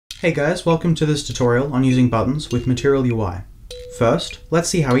Hey guys, welcome to this tutorial on using buttons with MaterialUI. First, let's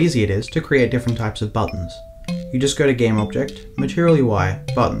see how easy it is to create different types of buttons. You just go to Game Object,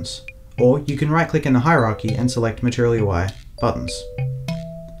 MaterialUI, Buttons, or you can right-click in the hierarchy and select MaterialUI, Buttons.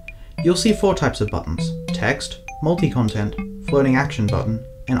 You'll see 4 types of buttons: text, multi-content, floating action button,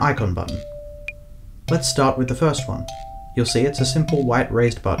 and icon button. Let's start with the first one. You'll see it's a simple white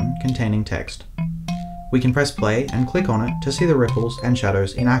raised button containing text. We can press play and click on it to see the ripples and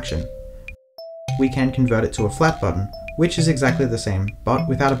shadows in action. We can convert it to a flat button, which is exactly the same, but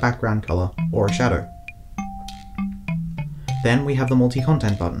without a background color or a shadow. Then we have the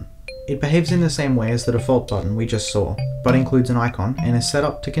multi-content button. It behaves in the same way as the default button we just saw, but includes an icon and is set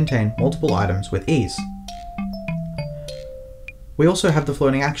up to contain multiple items with ease. We also have the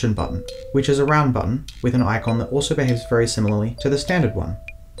floating action button, which is a round button with an icon that also behaves very similarly to the standard one.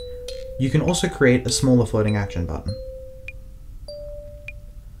 You can also create a smaller floating action button.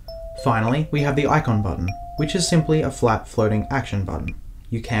 Finally, we have the icon button, which is simply a flat floating action button.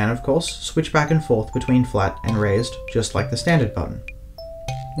 You can, of course, switch back and forth between flat and raised, just like the standard button.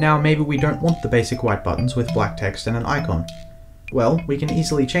 Now, maybe we don't want the basic white buttons with black text and an icon. Well, we can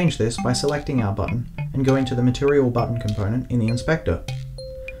easily change this by selecting our button and going to the Material Button component in the inspector.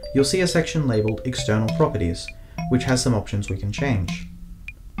 You'll see a section labeled External Properties, which has some options we can change.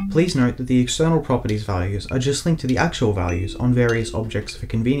 Please note that the external properties values are just linked to the actual values on various objects for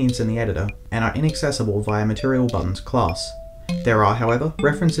convenience in the editor and are inaccessible via Material Buttons class. There are, however,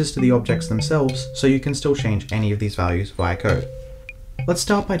 references to the objects themselves, so you can still change any of these values via code. Let's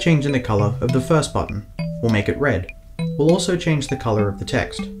start by changing the color of the first button. We'll make it red. We'll also change the color of the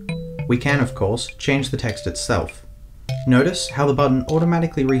text. We can, of course, change the text itself. Notice how the button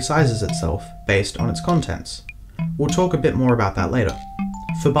automatically resizes itself based on its contents. We'll talk a bit more about that later.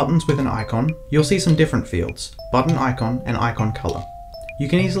 For buttons with an icon, you'll see some different fields: button icon and icon color. You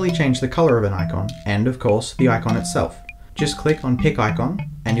can easily change the color of an icon and, of course, the icon itself. Just click on Pick Icon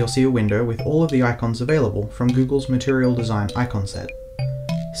and you'll see a window with all of the icons available from Google's Material Design icon set.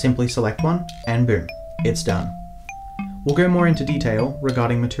 Simply select one and boom, it's done. We'll go more into detail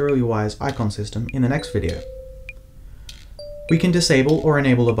regarding MaterialUI's icon system in the next video. We can disable or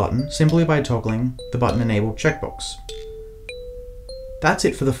enable a button simply by toggling the button enabled checkbox. That's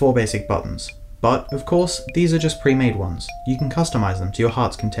it for the 4 basic buttons, but of course these are just pre-made ones. You can customize them to your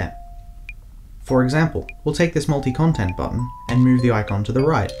heart's content. For example, we'll take this multi-content button and move the icon to the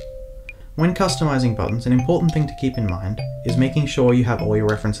right. When customizing buttons, an important thing to keep in mind is making sure you have all your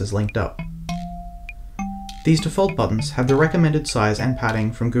references linked up. These default buttons have the recommended size and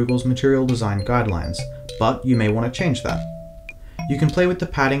padding from Google's Material Design Guidelines, but you may want to change that. You can play with the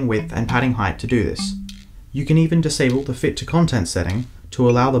padding width and padding height to do this. You can even disable the Fit to Content setting to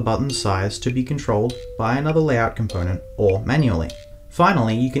allow the button's size to be controlled by another layout component or manually.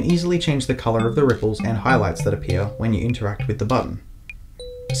 Finally, you can easily change the color of the ripples and highlights that appear when you interact with the button.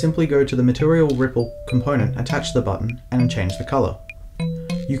 Simply go to the Material Ripple component attached to the button and change the color.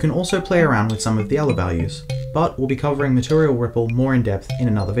 You can also play around with some of the other values, but we'll be covering Material Ripple more in depth in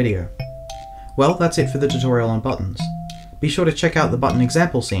another video. Well, that's it for the tutorial on buttons. Be sure to check out the button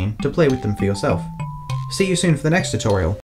example scene to play with them for yourself. See you soon for the next tutorial.